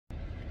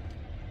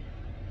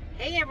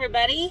Hey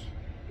everybody,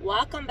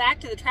 welcome back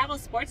to the Travel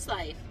Sports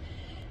Life.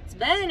 It's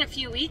been a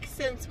few weeks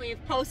since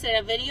we've posted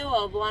a video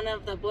of one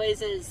of the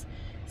boys'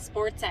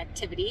 sports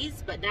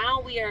activities, but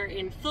now we are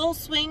in full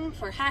swing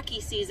for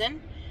hockey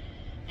season,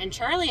 and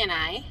Charlie and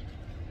I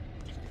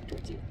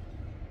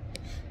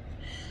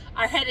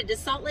are headed to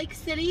Salt Lake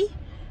City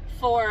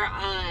for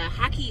a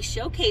hockey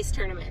showcase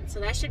tournament, so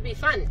that should be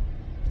fun.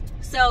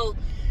 So,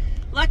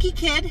 lucky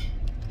kid,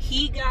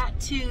 he got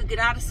to get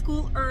out of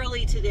school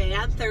early today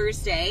on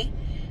Thursday.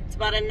 It's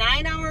about a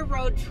 9-hour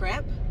road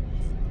trip,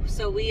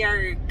 so we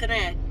are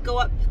gonna go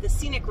up the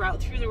scenic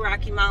route through the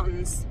Rocky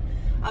Mountains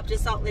up to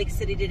Salt Lake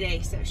City today.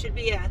 So it should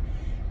be a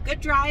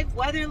good drive.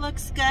 Weather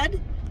looks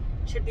good.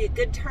 Should be a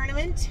good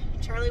tournament.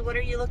 Charlie, what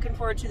are you looking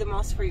forward to the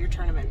most for your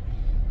tournament?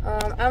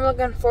 I'm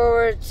looking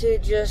forward to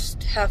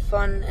just have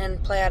fun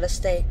and play out of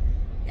state.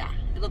 Yeah,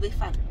 it'll be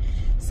fun.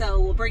 So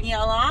we'll bring you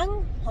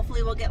along.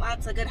 Hopefully we'll get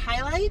lots of good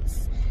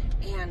highlights.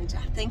 And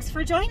thanks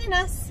for joining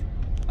us.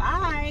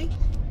 Bye.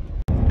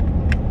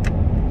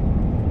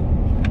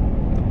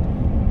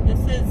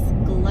 This is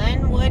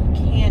Glenwood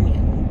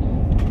Canyon.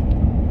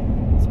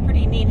 It's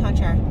pretty neat, huh,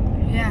 Char?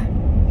 Yeah.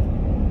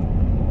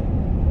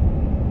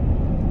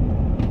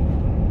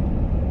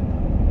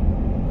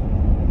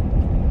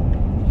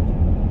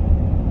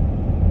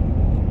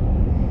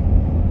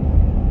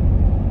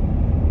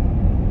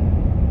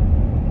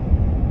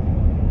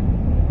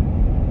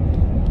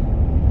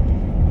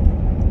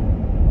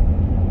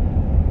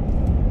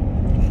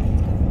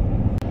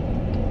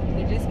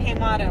 We just came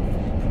out of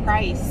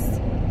Price,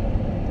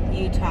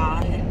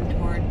 Utah, heading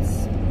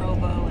towards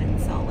Provo and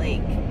Salt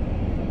Lake.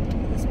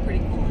 It's pretty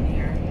cool in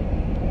here.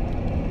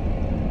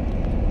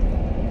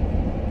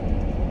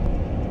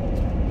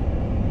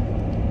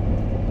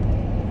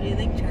 What do you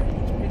think, Charlie?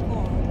 It's pretty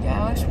cool.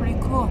 Yeah, it looks pretty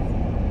cool.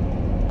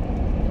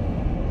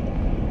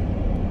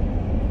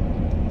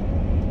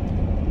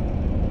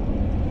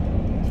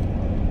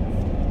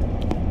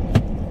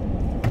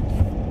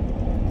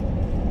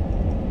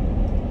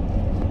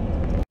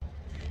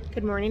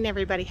 Good morning,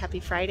 everybody. Happy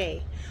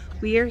Friday.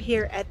 We are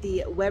here at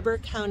the Weber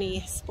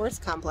County Sports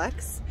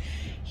Complex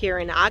here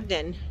in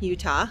Ogden,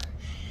 Utah.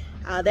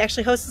 They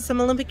actually hosted some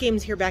Olympic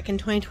Games here back in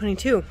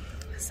 2022.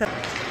 So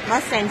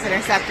Mustangs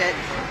intercepted.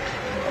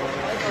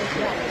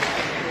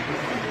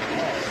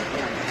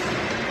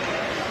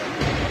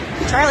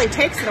 Charlie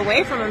takes it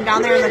away from him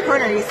down there in the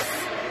corner. He's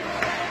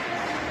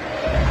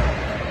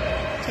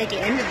taking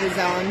it into the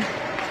zone.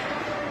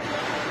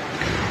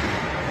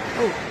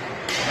 Oh.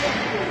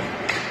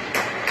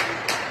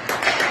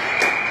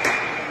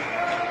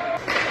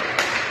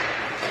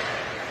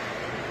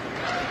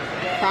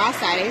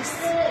 Cross ice.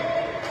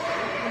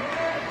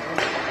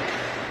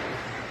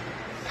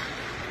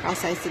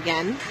 Cross ice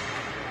again.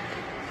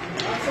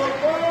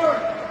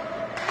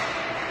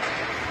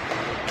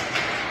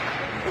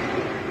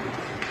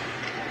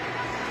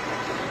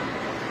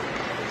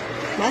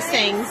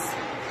 Mustangs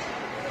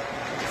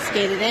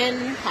skate it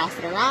in, pass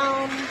it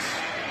around.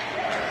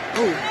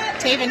 Ooh,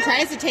 Taven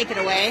tries to take it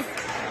away.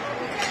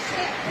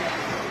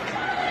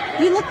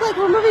 We look like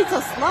we're moving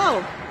so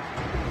slow.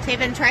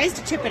 Taven tries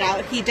to chip it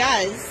out. He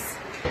does.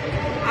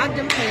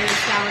 Ogden players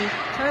down.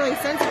 Charlie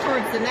sends it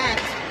towards the net.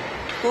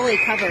 Goalie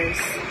covers.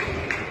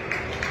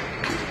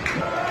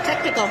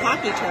 Technical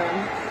hockey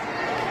term.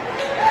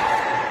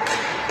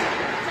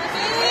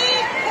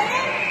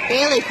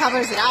 Bailey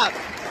covers it up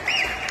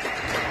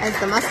as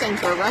the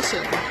Mustangs were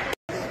rushing.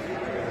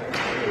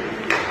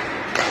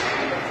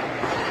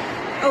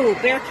 Oh,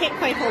 Bear can't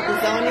quite hold the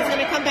zone. He's going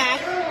to come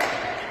back.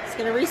 He's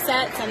going to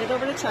reset, send it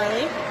over to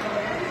Charlie.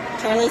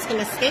 Charlie's going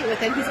to skate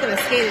with it. He's going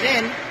to skate it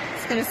in.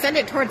 He's going to send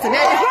it towards the net.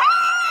 Oh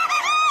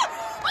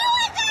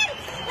my God!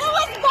 That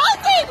was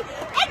buzzing!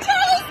 And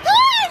Charlie's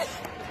good!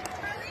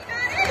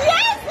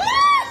 Yes!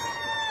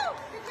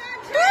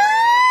 Woo!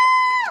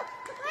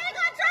 Way to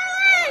go,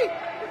 Charlie!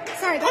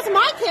 Sorry, that's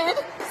my kid.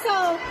 So,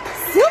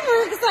 super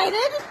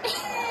excited.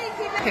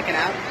 Pick it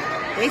up.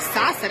 They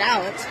sauce it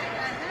out.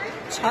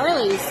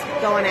 Charlie's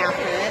going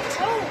after it.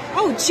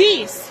 Oh,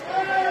 jeez.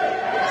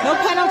 No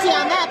penalty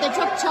on that. They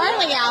took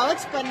Charlie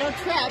out, but no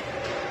trip.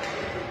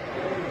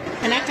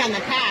 Connect on the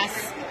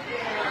pass.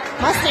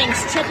 Mustangs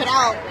trip it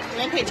out.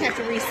 Rampage have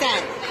to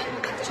reset.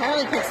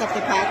 Charlie picks up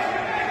the puck.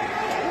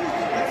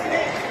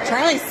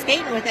 Charlie's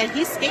skating with it.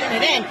 He's skating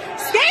it in.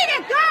 Skate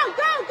it! Go!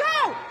 Go!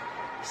 Go!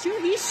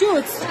 Shoot! He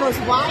shoots. Goes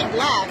wide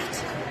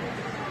left.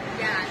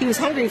 He was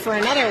hungry for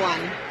another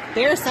one.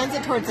 Bear sends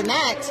it towards the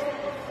net.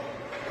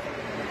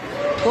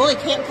 Goalie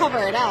can't cover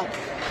it up.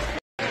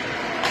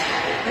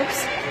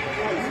 Oops.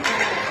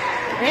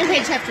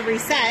 Rampage have to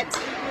reset.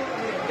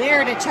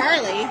 Bear to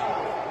Charlie.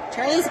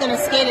 Charlie's going to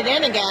skate it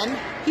in again.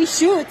 He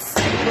shoots.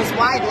 It was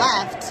wide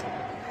left.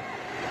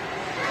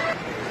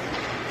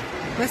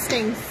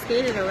 Mustangs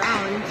skated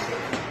around.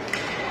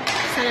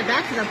 Sent it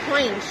back to the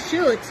point.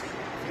 Shoot.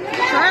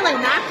 Charlie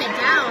knocked it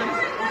down.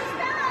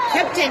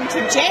 Kipton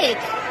to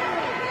Jake.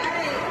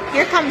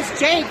 Here comes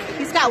Jake.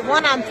 He's got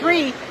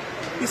 1-on-3.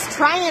 He's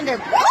trying to... Oh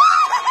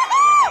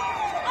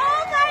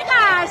my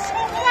gosh!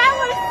 That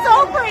was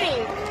so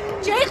pretty!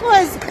 Jake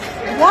was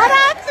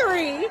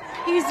 1-on-3.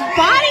 He's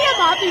bodying him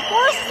up. He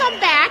forces him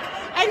back,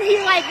 and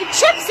he like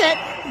chips it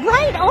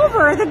right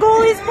over the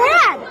goalie's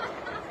pad.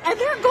 And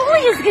their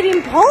goalie is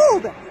getting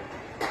pulled.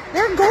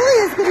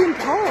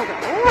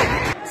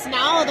 So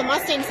now the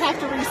Mustangs have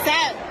to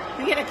reset.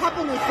 We get a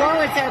couple new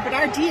forwards there, but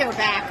our D are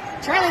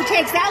back. Charlie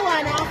takes that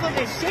one off of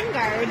his shin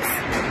guards.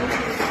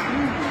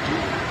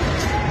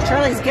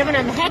 Charlie's giving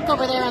him heck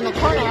over there in the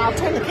corner. I'll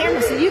turn the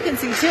camera so you can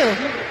see too.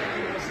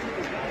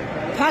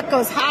 Puck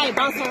goes high,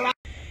 bouncing around.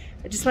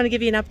 I just want to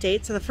give you an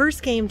update. So the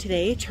first game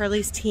today,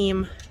 Charlie's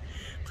team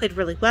played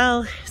really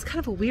well. It's kind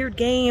of a weird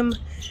game.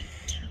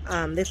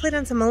 They played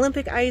on some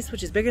Olympic ice,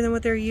 which is bigger than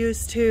what they're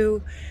used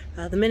to.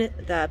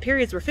 The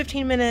periods were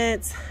 15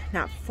 minutes,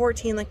 not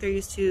 14 like they're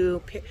used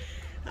to.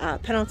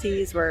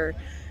 Penalties were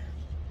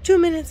 2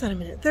 minutes, not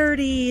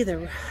 1:30.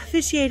 The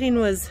officiating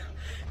was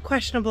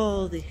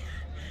questionable. The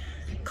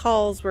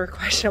calls were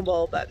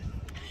questionable, but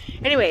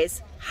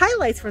anyways,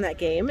 highlights from that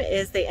game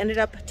is they ended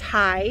up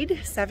tied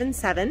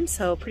 7-7,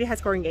 so pretty high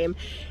scoring game.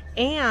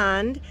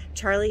 And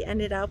Charlie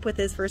ended up with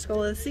his first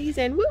goal of the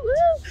season, woo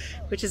woo,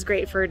 which is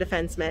great for a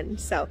defenseman.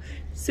 So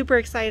super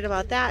excited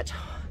about that.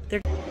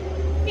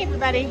 Hey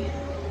everybody,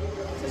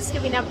 so just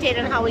giving an update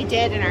on how we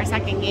did in our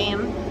second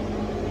game.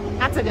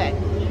 Not so good.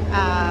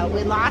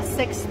 We lost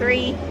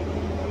 6-3.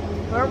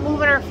 We weren't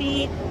moving our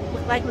feet,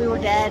 looked like we were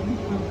dead.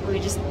 We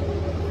just,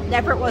 the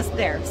effort wasn't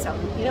there. So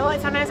you know what,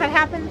 sometimes that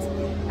happens.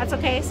 That's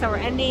okay. So we're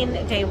ending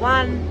day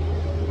one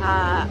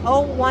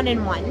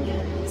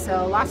 0-1-1.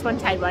 So lost one,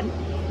 tied one.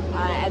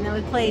 And then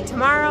we play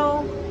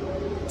tomorrow,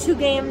 2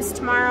 games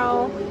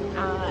tomorrow,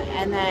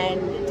 and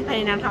then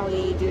depending on how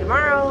we do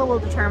tomorrow, we'll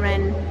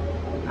determine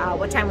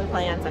what time we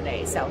play on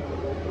Sunday. So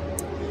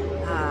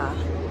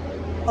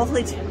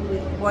hopefully we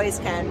boys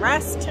can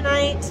rest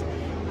tonight.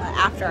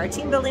 After our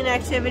team building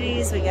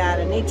activities, we got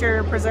a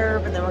nature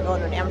preserve, and then we're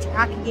going to an amateur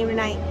hockey game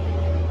tonight.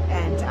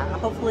 And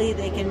hopefully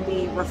they can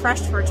be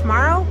refreshed for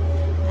tomorrow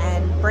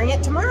and bring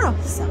it tomorrow.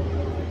 So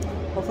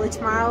hopefully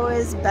tomorrow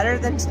is better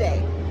than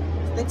today.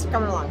 Thanks for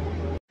coming along.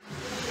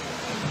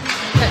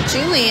 Got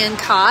Julian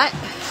caught.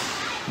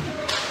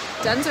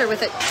 Dunzer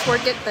with it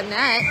toward the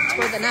net.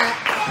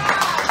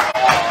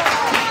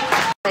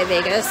 By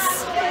Vegas.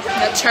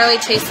 Got Charlie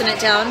chasing it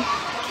down.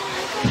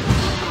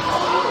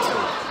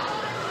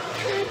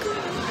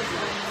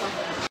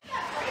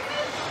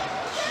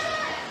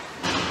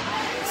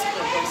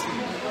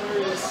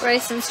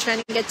 Bryson's trying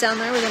to get down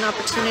there with an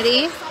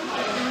opportunity.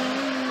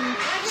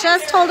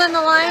 Just holding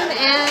the line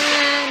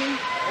and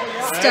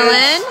still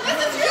in.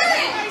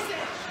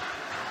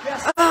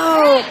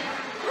 Oh!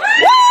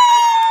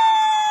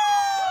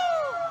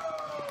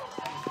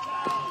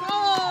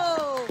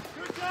 Oh!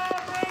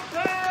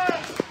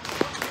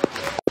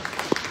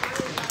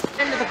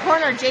 Into the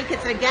corner, Jake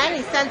hits it again.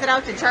 He sends it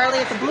out to Charlie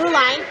at the blue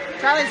line.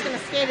 Charlie's going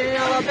to skate it in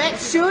a little bit.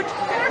 Shoot.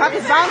 Puck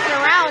is bouncing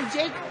around.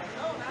 Jake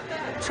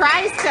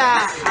tries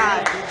to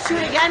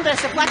shoot again, but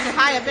it's deflected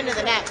high up into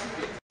the net.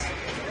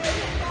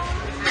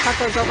 Puck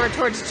goes over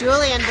towards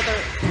Julian, but the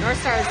North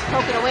Stars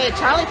poke it away.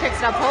 Charlie picks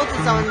it up, holds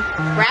his own,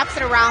 wraps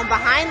it around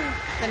behind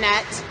the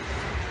net.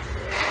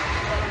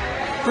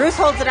 Bruce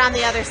holds it on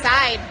the other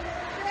side.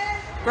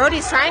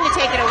 Brody's trying to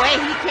take it away.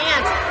 He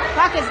can't.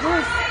 Puck is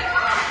loose.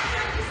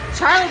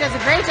 Charlie does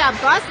a great job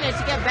busting it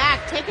to get back,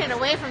 taking it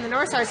away from the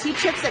North Stars. He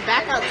chips it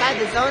back outside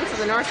the zone, so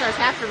the North Stars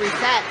have to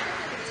reset.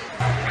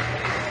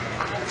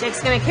 Jake's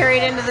going to carry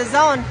it into the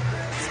zone.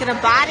 He's going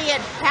to body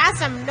it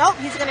past him. Nope,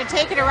 he's going to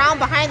take it around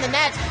behind the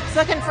net. He's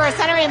looking for a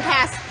centering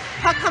pass.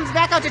 Puck comes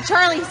back out to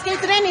Charlie. He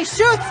skates it in. He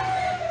shoots.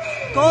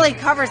 Goalie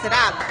covers it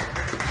up.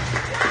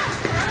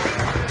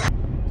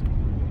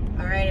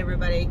 All right,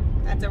 everybody.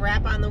 That's a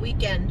wrap on the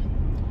weekend.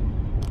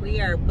 We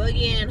are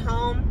boogieing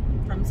home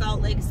from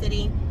Salt Lake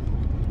City.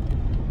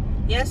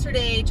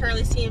 Yesterday,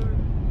 Charlie's team,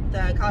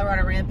 the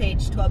Colorado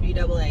Rampage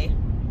 12UAA,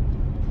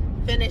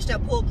 finished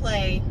up pool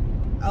play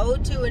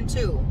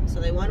 0-2-2. So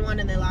they won one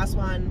and they lost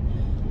one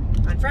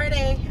on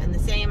Friday and the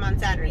same on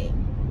Saturday.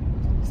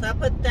 So that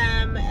put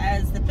them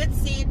as the 5th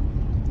seed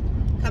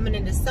coming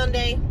into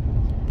Sunday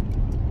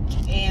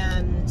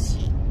and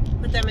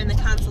put them in the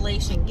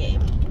consolation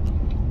game.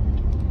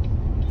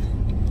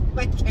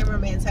 My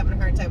cameraman's having a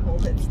hard time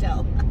holding it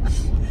still.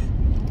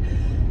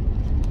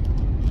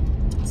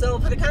 So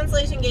for the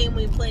consolation game,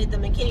 we played the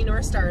McKinney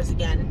North Stars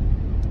again.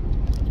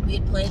 We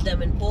had played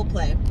them in pool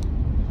play.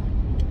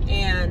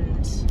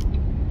 And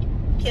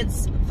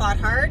kids fought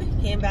hard,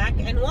 came back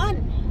and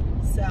won.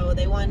 So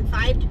they won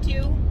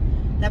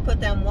 5-2. That put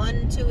them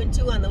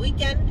 1-2-2 on the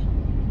weekend.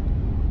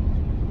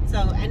 So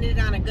ended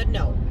on a good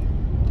note.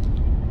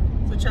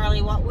 So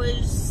Charlie, what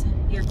was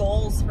your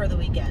goals for the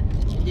weekend?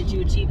 Did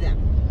you achieve them?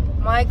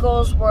 My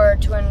goals were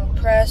to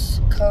impress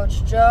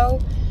Coach Joe,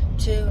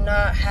 to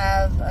not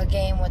have a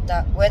game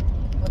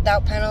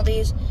without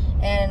penalties,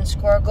 and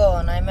score a goal,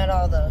 and I met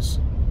all those.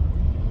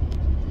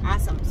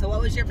 Awesome. So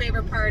what was your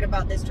favorite part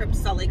about this trip to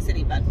Salt Lake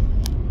City, bud?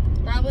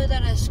 Probably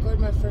that I scored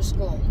my first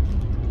goal.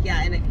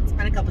 Yeah, and it's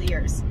been a couple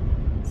years.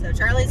 So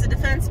Charlie's a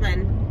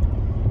defenseman,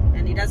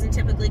 and he doesn't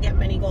typically get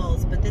many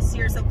goals, but this year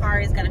year so far.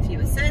 He's got a few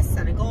assists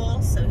and a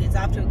goal, so he's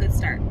off to a good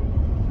start.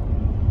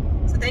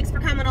 So thanks for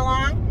coming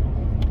along.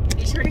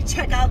 Be sure to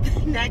check out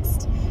the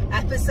next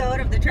episode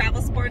of the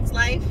Travel Sports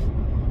Life.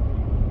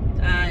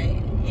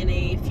 In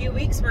a few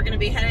weeks, we're going to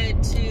be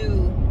headed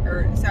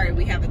to,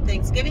 we have a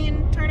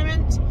Thanksgiving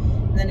tournament.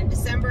 And then in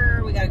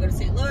December, we got to go to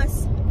St.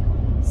 Louis.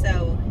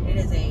 So it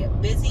is a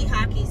busy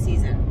hockey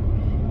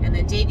season. And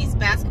the Davies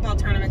basketball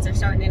tournaments are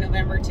starting in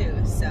November too.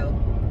 So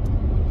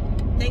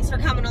thanks for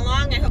coming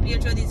along. I hope you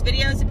enjoy these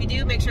videos. If you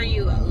do, make sure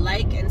you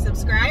like and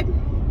subscribe.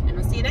 And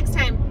we'll see you next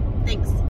time. Thanks.